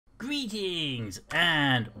Greetings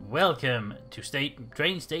and welcome to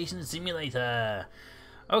Train Station Simulator.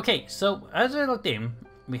 Okay, so as I logged in,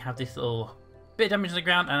 we have this little bit of damage on the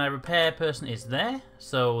ground and a repair person is there.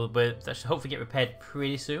 So that should hopefully get repaired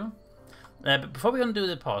pretty soon. But before we go and do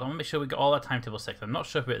the pod, I want to make sure we got all our timetable set. I'm not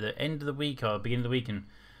sure if we're at the end of the week or beginning of the week, and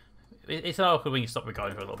it's an awkward when you stop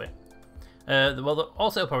recording for a little bit. Well, they're all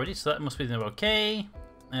set up already, so that must be okay.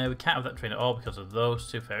 We can't have that train at all because of those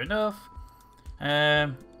two, fair enough.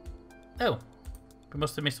 Oh, we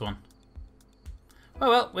must have missed one. Oh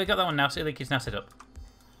well, we got that one now, so the is now set up.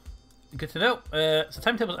 Good to know. So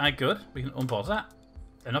timetables are good. We can unpause that.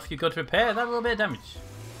 Enough you go to repair that little bit of damage.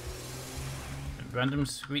 Random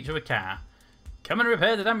screech of a car. Come and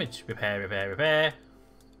repair the damage. Repair, repair, repair.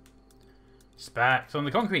 Sparks on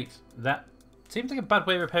the concrete. That seems like a bad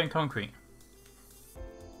way of repairing concrete.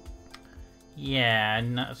 Yeah,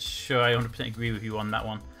 I'm not sure I 100% agree with you on that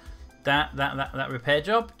one. That repair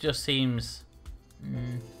job just seems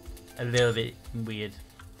a little bit weird.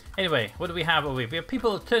 Anyway, what do we have over here? We have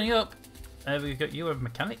people turning up. We've got you, a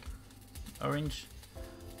mechanic. Orange.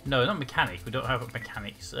 No, not mechanic. We don't have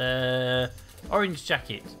mechanics. Orange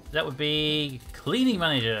jacket. That would be cleaning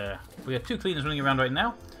manager. We have two cleaners running around right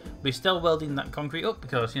now. We're still welding that concrete up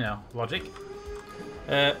because, you know, logic.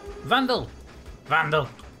 Vandal. Vandal.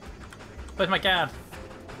 Where's my guard?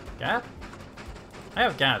 Guard? I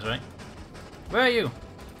have guards, right? Where are you?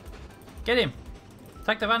 Get him!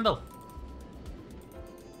 Attack the vandal!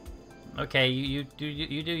 Okay, you do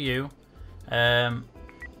you. Fine.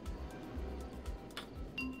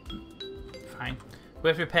 We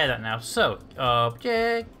have to repair that now. So,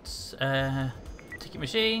 objects, ticket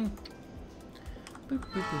machine. Boop,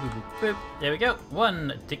 boop, boop, boop, boop, boop. There we go.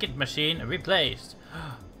 One ticket machine replaced.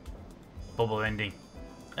 Bubble ending.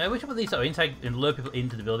 Which one of these are inside and lure people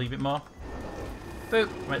into the building a bit more? Boop,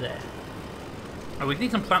 right there. Oh, we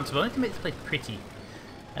need some plants as well. I need to make this place pretty.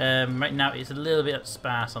 Right now it's a little bit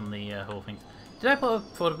sparse on the whole thing. Did I put a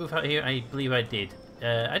photo booth out here? I believe I did.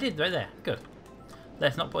 I did, right there. Good.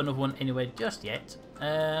 Let's not put another one anywhere just yet.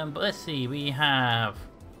 But let's see, we have...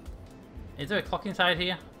 Is there a clock inside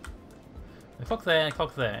here? A clock there, a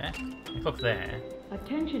clock there, a clock there.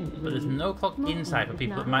 Attention, please. But there's no clock inside for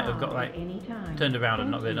people that might have got like turned around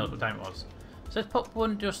and not really know what time it was. So let's put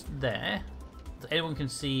one just there. So anyone can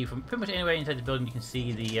see from pretty much anywhere inside the building. You can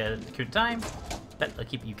see the current time. That'll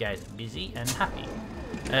keep you guys busy and happy.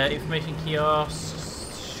 Information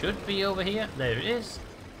kiosk should be over here. There it is.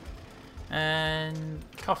 And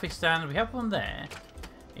coffee stand. We have one there.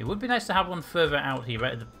 It would be nice to have one further out here,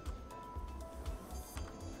 right at the...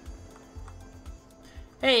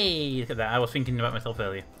 Hey, look at that. I was thinking about myself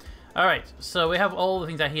earlier. Alright, so we have all the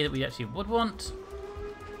things out here that we actually would want.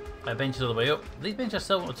 Benches all the way up. These benches, I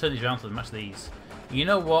still want to turn these around to match these. You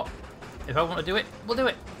know what? If I want to do it, we'll do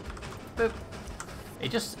it. Boop.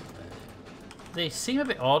 It just... They seem a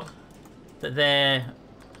bit odd that they're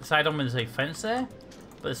side on with a fence there.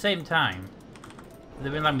 But at the same time,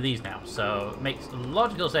 they're in line with these now. So it makes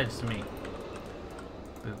logical sense to me.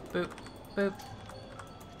 Boop, boop, boop.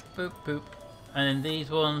 Boop, boop. And then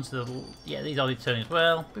these ones, yeah, these all need turning as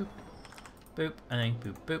well. Boop, boop, and then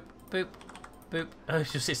boop, boop, boop, boop. Oh, it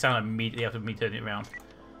just sits down immediately after me turning it around.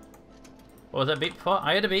 What was that beep for?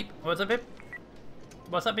 I heard a beep. What was that beep?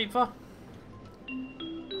 What's that beep for?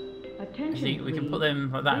 Attention, see, we can put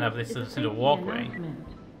them like that and have this as a walkway.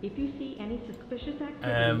 If you see any suspicious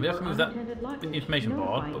activity, we have to move that information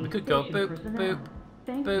board, but we could go boop, boop,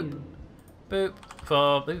 boop, boop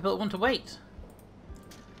for the people that want to wait.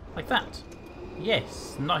 Like that.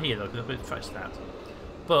 Yes, not here though, because I've got to trash that.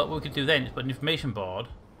 But what we could do then is put an information board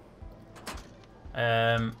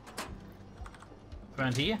around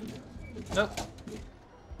here. Nope.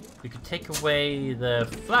 We could take away the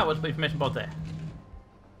flowers, put information board there.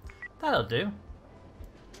 That'll do.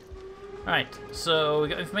 Right, so we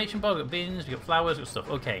got information board, we got bins, we got flowers, we got stuff.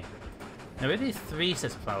 Okay. Now we have these 3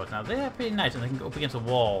 sets of flowers now. They're pretty nice and they can go up against a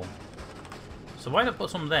wall. So why not put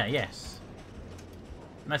some there? Yes.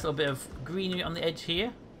 Nice little bit of greenery on the edge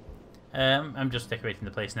here. I'm just decorating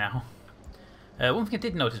the place now. One thing I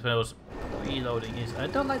did notice when I was reloading is I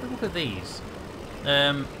don't like the look of these.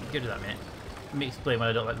 Give it that a minute. Let me explain what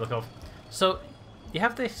I don't like the look of. So you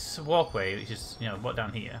have this walkway, which is, you know, what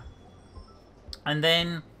down here, and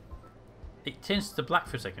then it turns to black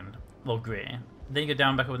for a second, well, grey. Then you go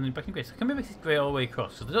down back up and then back in grey. So I can make this grey all the way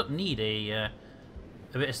across. So they don't need a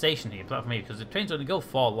bit of station here, platform here, because the trains only go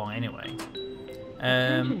 4 long anyway.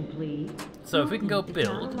 So if we can go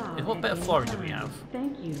build, what better flooring do we have?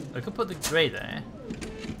 Thank you. I could put the grey there.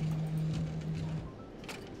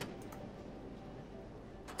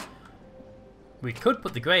 We could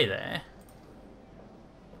put the grey there.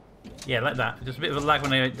 Yeah, like that. Just a bit of a lag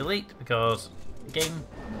when I delete because game.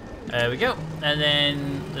 There we go. And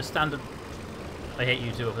then the standard. I hate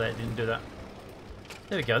you two over there. Didn't do that.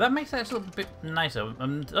 There we go. That makes it a little bit nicer.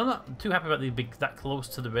 I'm not too happy about the big that close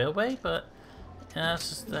to the railway, but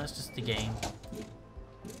that's just the game.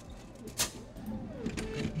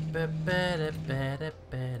 Boop,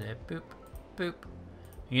 boop.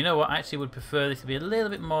 You know what? I actually would prefer this to be a little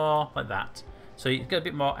bit more like that. So you get a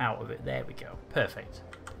bit more out of it. There we go. Perfect.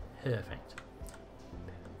 Perfect.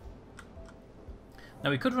 Now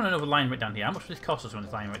we could run another line right down here. How much would this cost us to run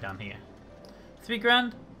this line right down here? 3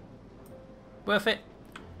 grand? Worth it?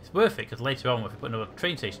 It's worth it because later on if we put another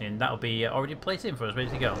train station in, that'll be already placed in for us, ready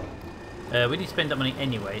to go. We need to spend that money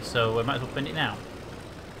anyway, so we might as well spend it now.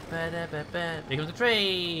 Here comes the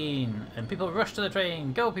train! And people rush to the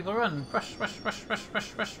train. Go, people, run! Rush, rush, rush, rush,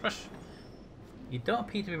 rush, rush, rush. You don't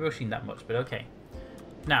appear to be rushing that much, but okay.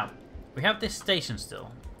 Now, we have this station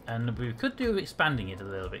still, and we could do expanding it a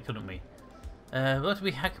little bit, couldn't we? What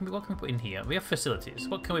can we put in here? We have facilities.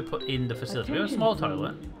 What can we put in the facility? We have a small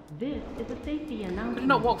toilet. This is a safety announcement. Could you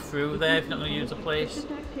not walk through there if you're not going to use the place?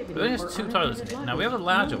 We only have 2 toilets in it. Now we have a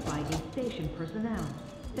larger one.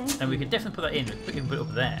 And we could definitely put that in. We can put it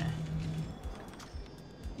up there.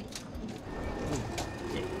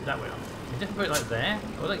 Yeah, that way on. We can definitely put it like there.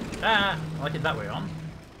 I like it that way on.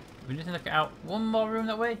 We need to knock it out one more room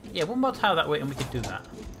that way? Yeah, one more tile that way and we could do that.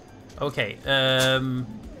 Okay,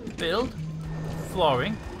 build.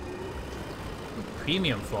 Flooring.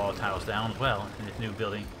 Premium floor tiles down as well in this new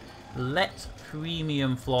building. Let's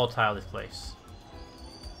premium floor tile this place.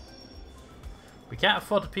 We can't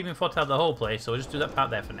afford to premium floor tile the whole place, so we'll just do that part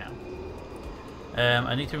there for now.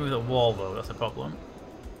 I need to remove the wall though, that's a problem.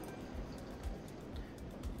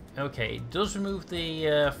 Okay, it does remove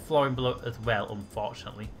the flooring below as well,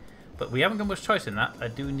 unfortunately. But we haven't got much choice in that. I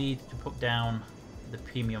do need to put down the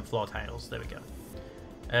premium floor tiles. There we go.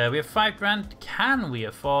 We have 5 grand. Can we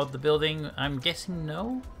afford the building? I'm guessing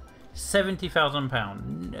no.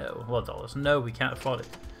 £70,000. No. Well, dollars. No, we can't afford it.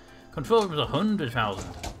 Control room is 100,000.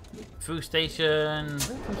 Food station. Is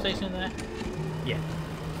there a food station in there? Yeah.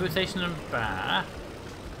 Food station and bar,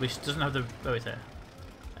 which doesn't have the. Oh, it's there.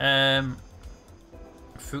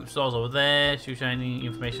 Fruit stores over there. Shoe shining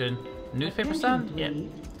information. Newspaper stand. Yeah.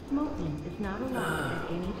 Smoking is not allowed at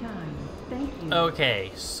any time. Thank you.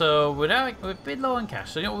 Okay, so we're a bit low on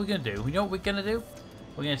cash. So you know what we're gonna do? You know what we're gonna do?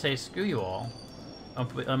 We're gonna say screw you all.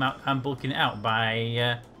 I'm bulking it out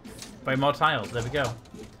by more tiles. There we go.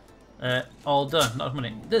 All done. Not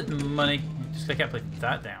money. There's money. Just click out, put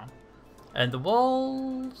that down. And the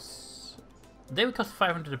walls, they would cost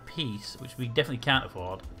 500 a piece, which we definitely can't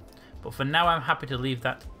afford. But for now, I'm happy to leave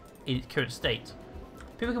that in its current state.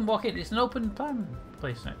 People can walk in. It's an open plan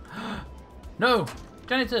place now. No,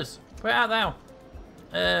 janitors. Where art thou?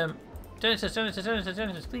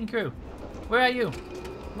 Janitors, clean crew. Where are you?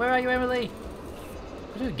 Where are you, Emily?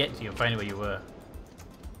 I didn't get to you and find where you were.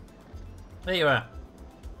 There you are.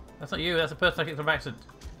 That's not you, that's a person I kicked from accident.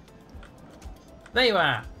 There you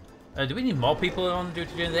are. Do we need more people on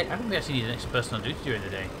duty during the day? I think we actually need an extra person on duty during the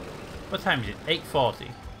day. What time is it? 8:40.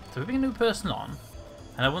 So we bring a new person on,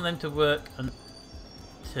 and I want them to work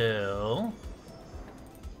until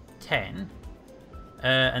 10.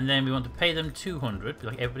 And then we want to pay them 200,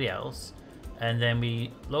 like everybody else. And then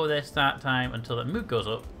we lower their start time until the mood goes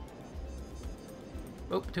up.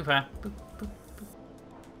 Oh, too far. Boop, boop, boop,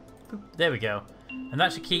 boop. There we go. And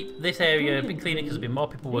that should keep this area a bit cleaner because there'll be more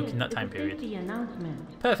people working that time period.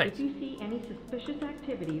 Perfect. If you see any suspicious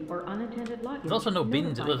activity or unattended luggage, there's also no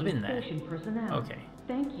bins. There's a bin there. Okay.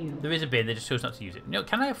 Thank you. There is a bin. They just chose not to use it. No,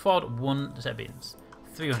 can I afford one set of bins?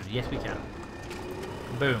 300. Yes, we can.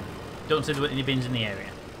 Boom. Don't say there weren't any bins in the area.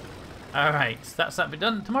 Alright, so that's that bit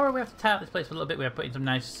done. Tomorrow we have to tie up this place for a little bit. We are putting some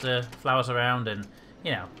nice flowers around and,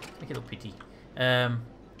 you know, make it look pretty.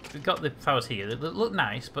 We've got the flowers here. They look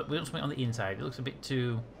nice, but we want something on the inside. It looks a bit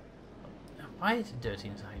too... Why is it dirty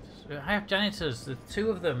inside? I have janitors. There's 2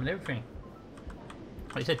 of them and everything.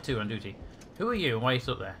 Oh, you said 2 on duty. Who are you and why are you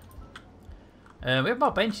still up there? We have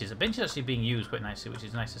more benches. The bench is actually being used quite nicely, which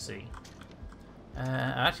is nice to see.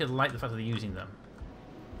 I actually like the fact that they're using them.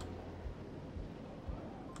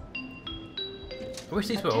 I wish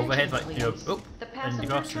these were overhead, like, you know, up and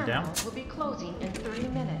across and down. Will be closing in 30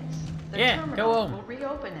 minutes. The yeah, go home. Will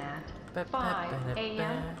reopen at 5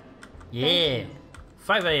 a.m. Yeah,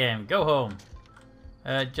 5 a.m. Go home.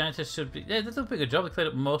 Janitors should be. Yeah, they've done a pretty good job. They cleared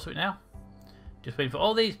up most of it now. Just waiting for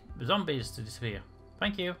all these zombies to disappear.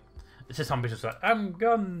 Thank you. It's a zombie just like, I'm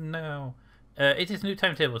gone now. It is new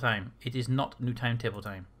timetable time. It is not new timetable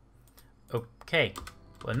time. Okay.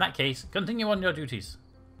 Well, in that case, continue on your duties.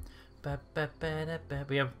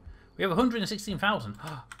 We have We have 116,000.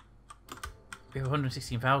 We have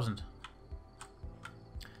 116,000.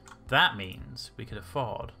 That means we could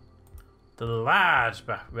afford the large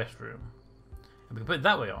restroom. And we can put it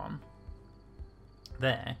that way on.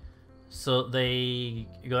 There. So they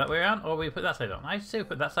go that way around, or we put that side on. I say we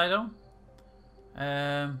put that side on.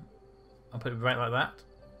 I'll put it right like that.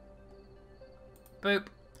 Boop.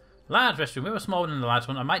 Large restroom. We have a small one and a large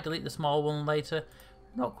one. I might delete the small one later.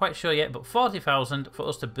 Not quite sure yet, but 40,000 for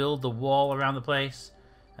us to build the wall around the place.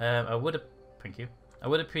 Thank you. I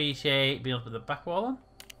would appreciate being able to put the back wall on.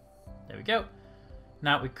 There we go.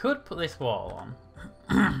 Now we could put this wall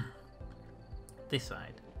on this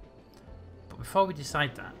side. But before we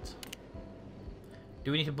decide that,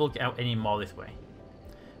 do we need to bulk it out any more this way?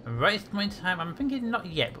 And right at this point in time, I'm thinking not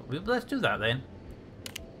yet, but let's do that then.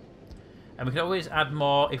 And we can always add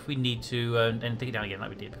more if we need to, and take it down again like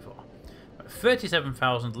we did before.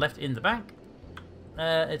 37,000 left in the bank.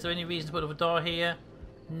 Is there any reason to put up a door here?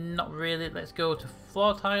 Not really. Let's go to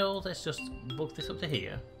floor tiles. Let's just bulk this up to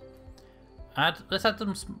here. Let's add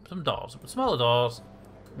some doors. Smaller doors.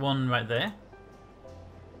 One right there.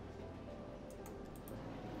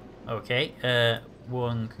 Okay.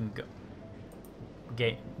 One can go.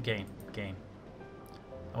 Game.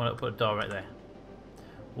 I want to put a door right there.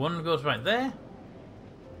 One goes right there.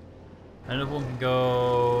 Another one can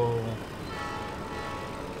go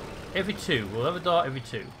every two. We'll have a door every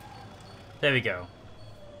two. There we go.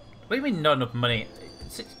 What do you mean not enough money?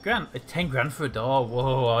 6 grand? 10 grand for a door?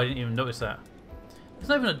 Whoa, I didn't even notice that. There's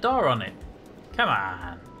not even a door on it. Come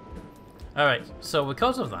on. Alright, so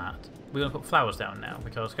because of that, we're going to put flowers down now.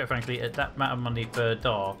 Because, quite frankly, at that amount of money per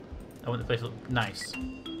door, I want the place to look nice.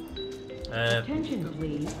 Attention,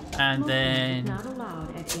 please. And then... Not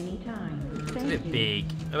allowed at any time. It's a bit big.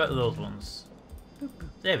 How about those ones?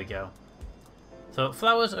 There we go. So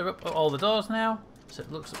flowers are up all the doors now. So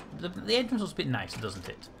it looks... The entrance looks a bit nicer, doesn't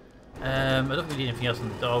it? I don't think we need anything else in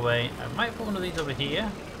the doorway. I might put one of these over here.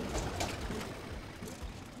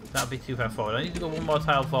 That'll be too far forward. I need to go one more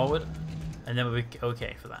tile forward. And then we'll be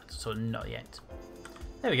okay for that. So not yet.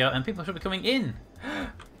 There we go. And people should be coming in.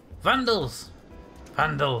 Vandals!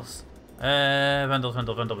 Vandals! Vandals.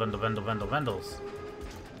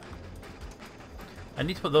 I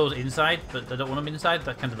need to put those inside, but I don't want them inside.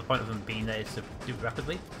 That's kind of the point of them being there, is to do it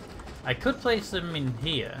rapidly. I could place them in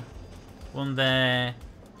here. One there,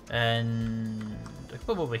 and I could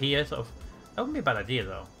put them over here, sort of. That wouldn't be a bad idea,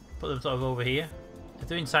 though. Put them sort of over here. If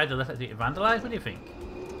they're inside, they're less likely to get vandalized. What do you think?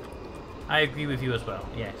 I agree with you as well,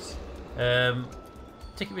 yes.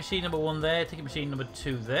 Ticket machine number 1 there, ticket machine number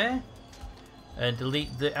 2 there. And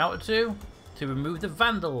delete the outer 2 to remove the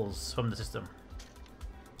vandals from the system.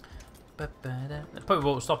 That probably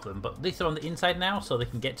won't stop them, but at least they're on the inside now, so they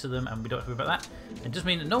can get to them and we don't have to worry about that. It just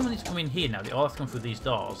means that no one needs to come in here now, they all have to come through these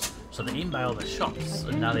doors. So they're in by all the shops,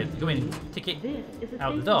 and now they go in, ticket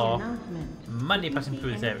out the door, money passing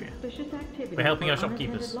through this area. We're helping our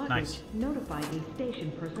shopkeepers. Nice. Notify the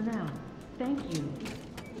station personnel. Thank you.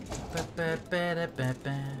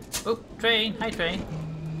 Oh, train! Hi, train!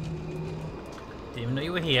 Didn't even know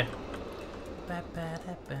you were here.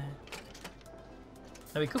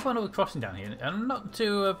 Now we could find another crossing down here. I'm not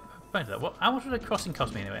too mind that. How much would a crossing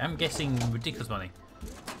cost me anyway? I'm guessing ridiculous money.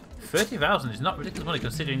 30,000 is not ridiculous money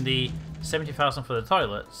considering the 70,000 for the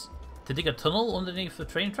toilets. To dig a tunnel underneath the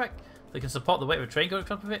train track that can support the weight of a train going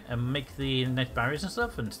across of it and make the nice barriers and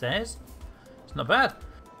stuff and stairs. It's not bad.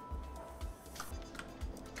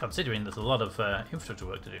 Considering there's a lot of infrastructure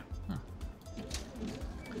work to do.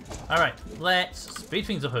 Alright, let's speed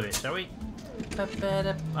things up a bit, shall we?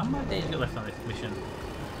 How many days got left on this mission?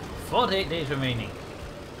 48 days remaining.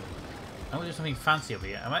 I'm going to do something fancy over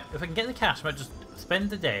here. If I can get the cash, I might just spend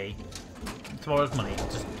the day, tomorrow's money,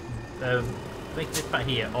 just make this part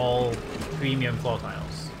here all premium floor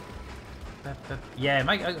tiles. Yeah,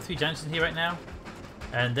 I got 3 giants in here right now,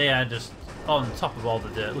 and they are just on top of all the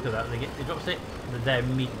dirt. Look at that, it drops it, and they're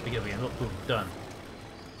immediately pick it up again. Look, boom, done.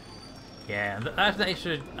 Yeah, and that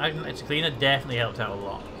extra cleaner definitely helped out a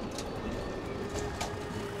lot.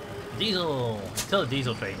 Diesel! Tell the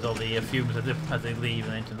diesel trains, all the fumes as they leave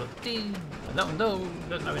and enter the... No,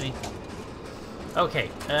 doesn't have any. Okay,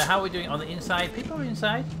 how are we doing on the inside? People are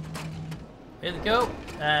inside. Here they go.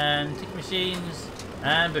 And ticket machines.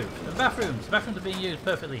 And booths. And bathrooms. Bathrooms are being used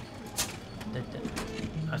perfectly.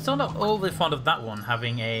 I'm still not overly fond of that one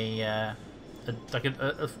having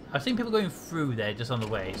I've seen people going through there just on the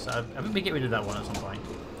way, so I think we get rid of that one at some point.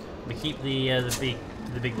 We keep the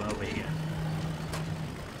big one over here.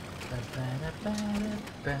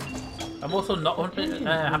 I'm also not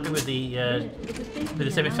happy with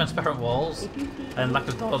the semi-transparent walls and lack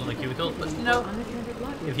of doors on the cubicles, but you know,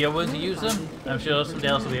 if you're willing to use them, I'm sure somebody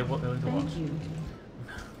else will be willing to watch.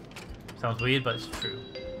 Sounds weird, but it's true.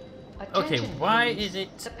 Okay, why is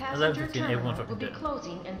it 11:15? Everyone's will be fucking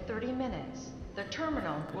closing in 30 minutes. The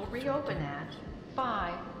terminal will reopen at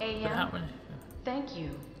 5 a.m. Thank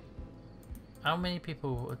you. How many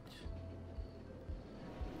people would...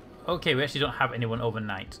 Okay, we actually don't have anyone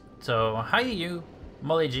overnight. So, hi you,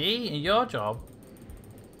 Molly G, and your job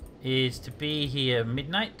is to be here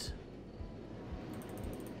midnight.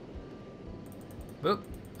 Oop,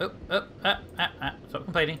 oop, oop, stop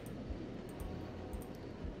complaining.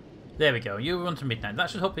 There we go, you run to midnight.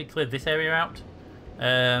 That should hopefully clear this area out.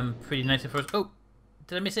 Pretty nicely for us. Oh,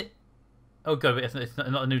 did I miss it? Oh god, it's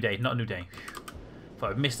not a new day, not a new day.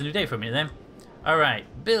 Thought I missed a new day for a minute then. Alright,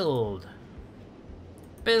 build.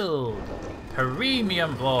 Build.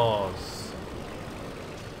 Premium floors.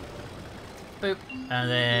 Boop. And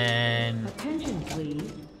then... Attention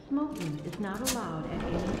please. Smoking is not allowed at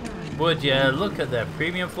any time. Would you look at the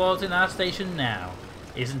premium floors in our station now?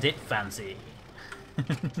 Isn't it fancy?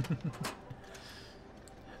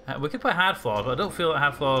 We could put hard floors, but I don't feel like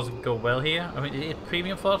hard floors go well here. I mean, it is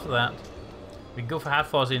premium floors for that. We can go for hard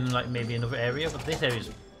floors in like maybe another area, but this area is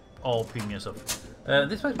all premium stuff.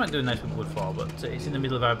 This place might do a nice with wood floor, but it's in the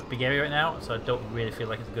middle of our big area right now, so I don't really feel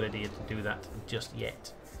like it's a good idea to do that just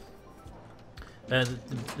yet.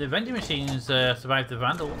 The vending machines survived the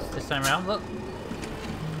vandals this time around, look.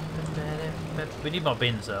 We need more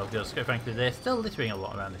bins though, because quite frankly they're still littering a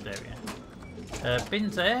lot around this area.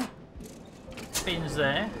 Bins there. Bins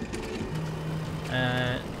there.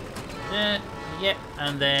 There. Yep,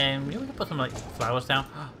 and then we can put some like flowers down.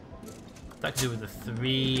 That could do with the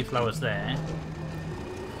 3 flowers there.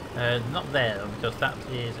 Not there though, because that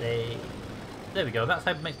is a... There we go, that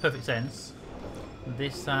side makes perfect sense.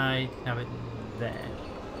 This side, have it there.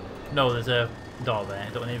 No, there's a door there.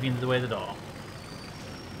 Don't want anything in the way of the door.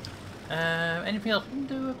 Anything else we can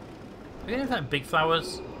do? We don't have like big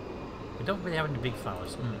flowers. We don't really have any big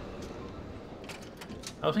flowers.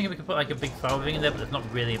 I was thinking we could put like a big flower thing in there, but there's not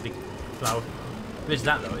really a big flower. There is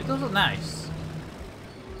that though. It does look nice.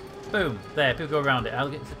 Boom. There, people go around it.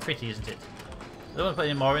 It's pretty, isn't it? I don't want to put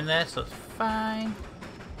any more in there, so it's fine.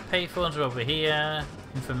 Payphones are over here.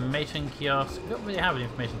 Information kiosk. We don't really have an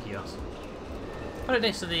information kiosk. Put it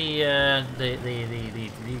next to yeah,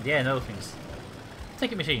 those things.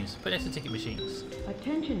 Ticket machines. Put it next to ticket machines.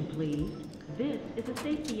 Attention please. This is a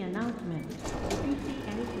safety announcement. If you see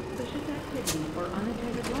any suspicious activity or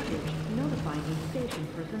unattended luggage, notify the station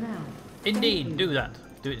personnel. Indeed, do that.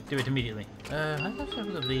 Do it immediately. I'd like to have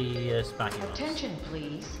a look at the sparky ones. Attention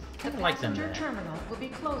please. The passenger terminal will be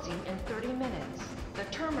closing in 30 minutes. The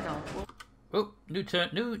terminal will... Oh, new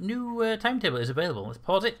timetable is available. Let's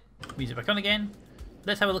pause it. Music back on again.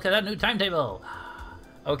 Let's have a look at that new timetable.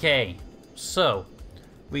 Okay, so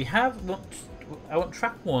we have... I want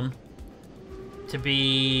track 1 to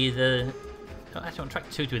be the... Actually, I want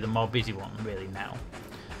track 2 to be the more busy one, really, now.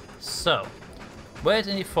 So, where's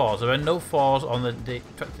any 4s? There are no 4s on the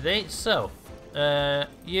track today, so...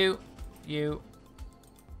 you...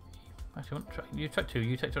 Actually, you track 2,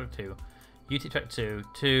 you take track 2. You take track 2,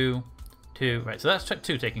 2... Right, so that's track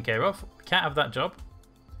 2 taken care of. We can't have that job.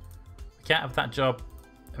 We can't have that job.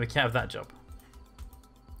 And we can't have that job.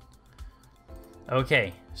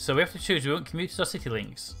 Okay, so we have to choose. We want commuters or city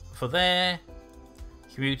links for there.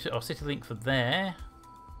 Commuter or city link for there.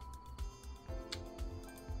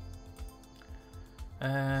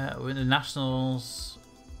 We're in the Nationals.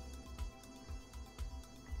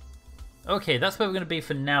 Okay, that's where we're going to be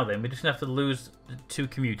for now then. We're just going to have to lose the 2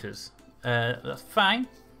 commuters. That's fine.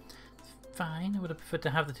 Fine, I would have preferred to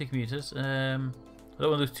have the 2 commuters. I don't want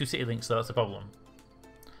to lose 2 city links though, that's the problem.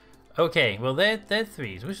 Okay, well they're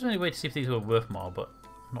 3s. Which is the only way to see if these were worth more, but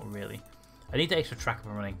not really. I need the extra track up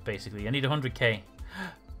and running, basically. I need 100k.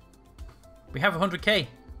 We have 100k.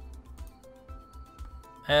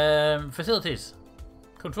 Facilities.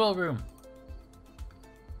 Control room.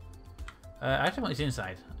 I actually want this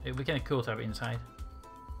inside. It'd be kind of cool to have it inside.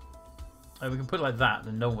 We can put it like that,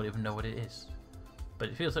 then no one would even know what it is. But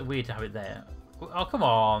it feels like weird to have it there. Oh, come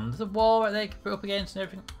on. There's a wall right there you can put up against and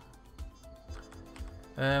everything.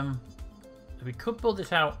 We could build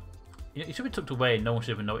this out. It should be tucked away and no one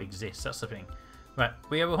should even know it exists. That's the thing. Right,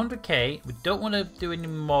 we have 100k. We don't want to do any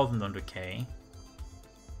more than 100k.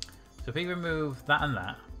 So if we remove that and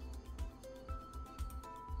that.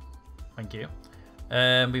 Thank you.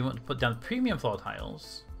 We want to put down premium floor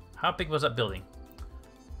tiles. How big was that building?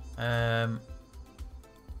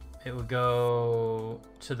 it will go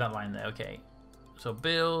to that line there. Okay. So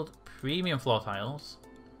build premium floor tiles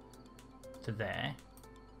to there.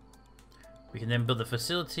 We can then build the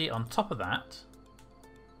facility on top of that.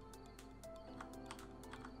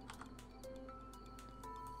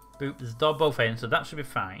 Boop, there's a door both ends, so that should be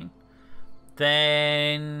fine.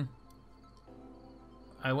 Then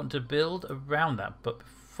I want to build around that, but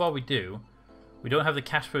before we do, we don't have the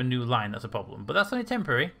cash for a new line. That's a problem, but that's only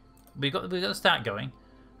temporary. We've got the start going.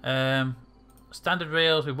 Standard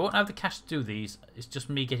rails. We won't have the cash to do these. It's just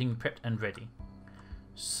me getting prepped and ready.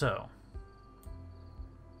 So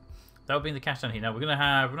that will bring the cash down here. Now we're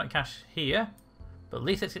not cash here, but at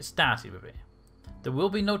least let's get started with it. There will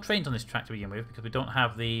be no trains on this track to begin with because we don't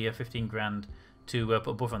have the 15 grand to put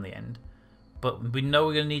a buffer on the end. But we know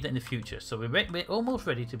we're going to need that in the future. So we're almost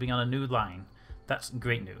ready to bring on a new line. That's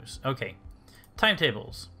great news. Okay.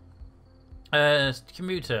 Timetables.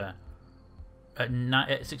 Commuter at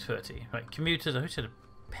 6:30. Right, commuters. I wish I had a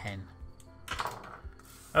pen.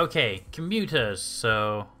 Okay, commuters.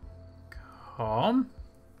 So come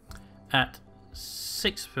at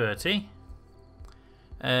 6:30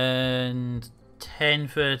 and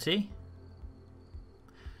 10:30.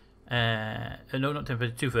 No, not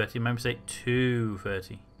 10:30. 2:30. My mistake.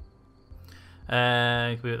 2:30.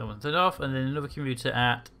 That one turned off, and then another commuter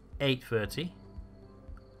at 8:30.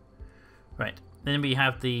 Right. Then we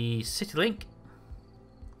have the CityLink.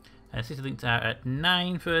 CityLink's out at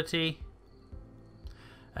 9:30.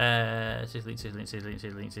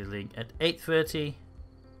 CityLink at 8:30.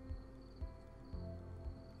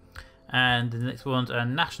 And the next ones are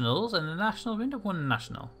Nationals, and the National window one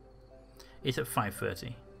National is at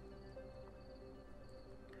 5:30.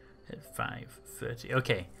 At 5:30.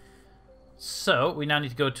 Okay. So we now need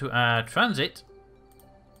to go to our transit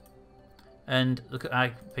and look at our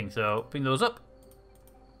thing. So bring those up.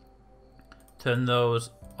 Turn those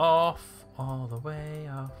off, all the way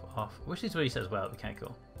off, off. I wish this reset as well, it'd be kind of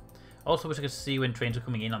cool. Also wish I could see when trains are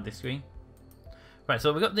coming in on this screen. Right,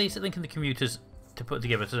 so we've got the CityLink and the commuters to put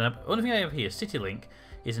together. So the only thing I have here, CityLink,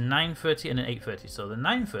 is 9:30 and an 8:30. So the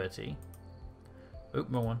 9:30, oh,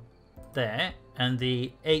 wrong one, there, and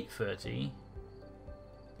the 8:30,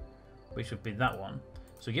 which would be that one.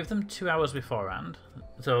 So give them 2 hours beforehand,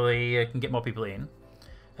 so they can get more people in.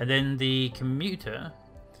 And then the commuter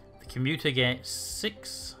gets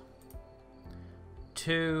 6,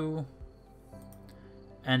 2,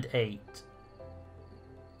 and 8.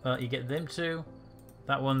 Well, you get them two,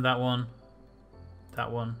 that one, that one,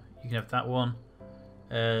 that one. You can have that one.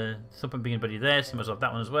 Something being anybody there, so you might as well have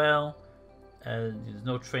that one as well. There's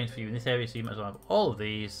no trains for you in this area, so you might as well have all of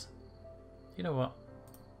these. You know what?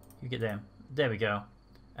 You get them. There we go.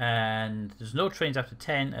 And there's no trains after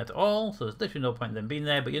 10 at all, so there's literally no point in them being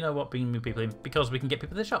there. But you know what? Bringing new people in because we can get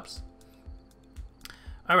people to the shops.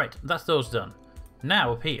 Alright, that's those done.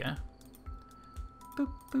 Now up here. Boop,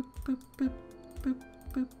 boop, boop, boop, boop,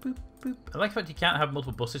 boop, boop, boop. I like the fact you can't have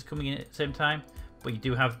multiple buses coming in at the same time, but you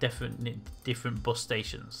do have different bus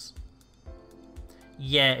stations.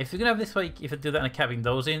 Yeah, if you're going to have this way, if I do that and I can't bring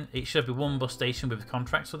those in, it should be one bus station with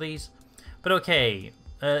contracts for these. But okay.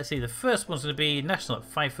 Let's see, the first one's going to be National at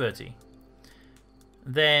 5:30.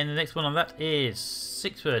 Then the next one on that is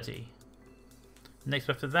 6:30. Next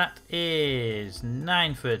after that is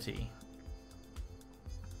 9:30.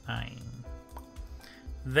 9.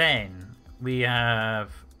 Then we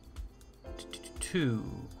have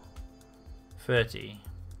 2:30.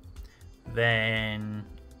 Then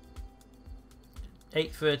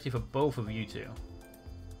 8:30 for both of you two.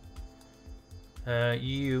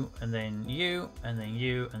 You, and then you, and then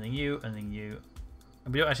you, and then you, and then you.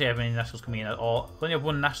 And we don't actually have any nationals coming in at all. We only have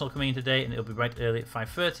one national coming in today, and it'll be right early at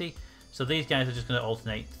 5:30. So these guys are just going to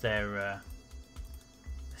alternate their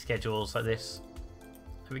schedules like this.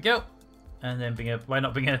 There we go. And then why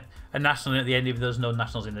not bring a national in at the end, even though there's no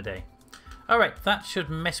nationals in the day. Alright, that should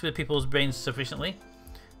mess with people's brains sufficiently.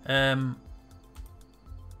 Move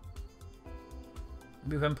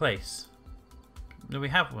in place. No, we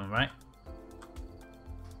have one, right?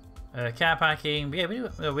 Car parking,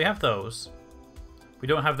 yeah, we have those. We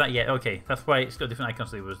don't have that yet. Okay, that's why it's got different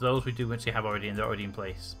icons. Those we do actually have already, and they're already in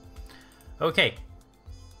place. Okay.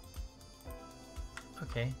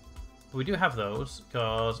 Okay. We do have those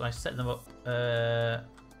because I set them up. I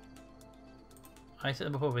set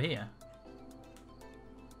them up over here.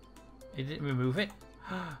 It didn't remove it.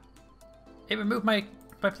 It removed my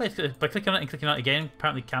place by clicking on it and clicking on it again.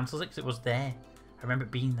 Apparently cancels it because it was there. I remember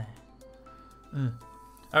it being there.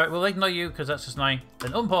 Alright, we'll ignore you because that's just annoying.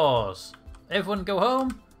 Then unpause. Everyone go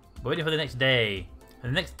home. We're waiting for the next day.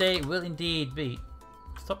 And the next day will indeed be...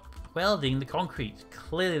 Stop welding the concrete.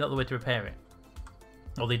 Clearly not the way to repair it.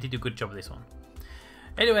 Oh, they did do a good job with this one.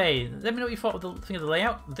 Anyway, let me know what you thought of the thing of the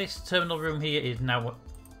layout. This terminal room here is now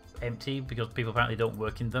empty because people apparently don't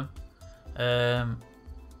work in them.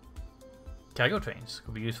 Cargo trains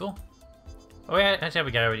could be useful. Oh yeah, I actually have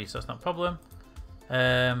a guy already, so that's not a problem.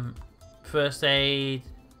 First aid.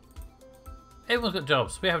 Everyone's got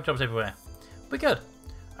jobs. We have jobs everywhere. We're good.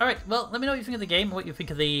 Alright, well, let me know what you think of the game, what you think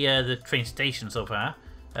of the train station so far.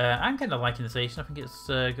 I'm kind of liking the station. I think it's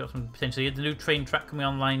got some potential. The new train track coming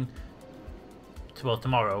online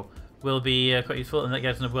tomorrow will be quite useful, and that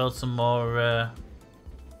gets in the world some more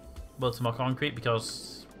concrete,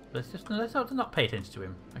 because let's not pay attention to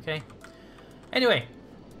him, okay? Anyway,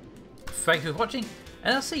 thank you for watching,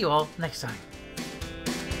 and I'll see you all next time.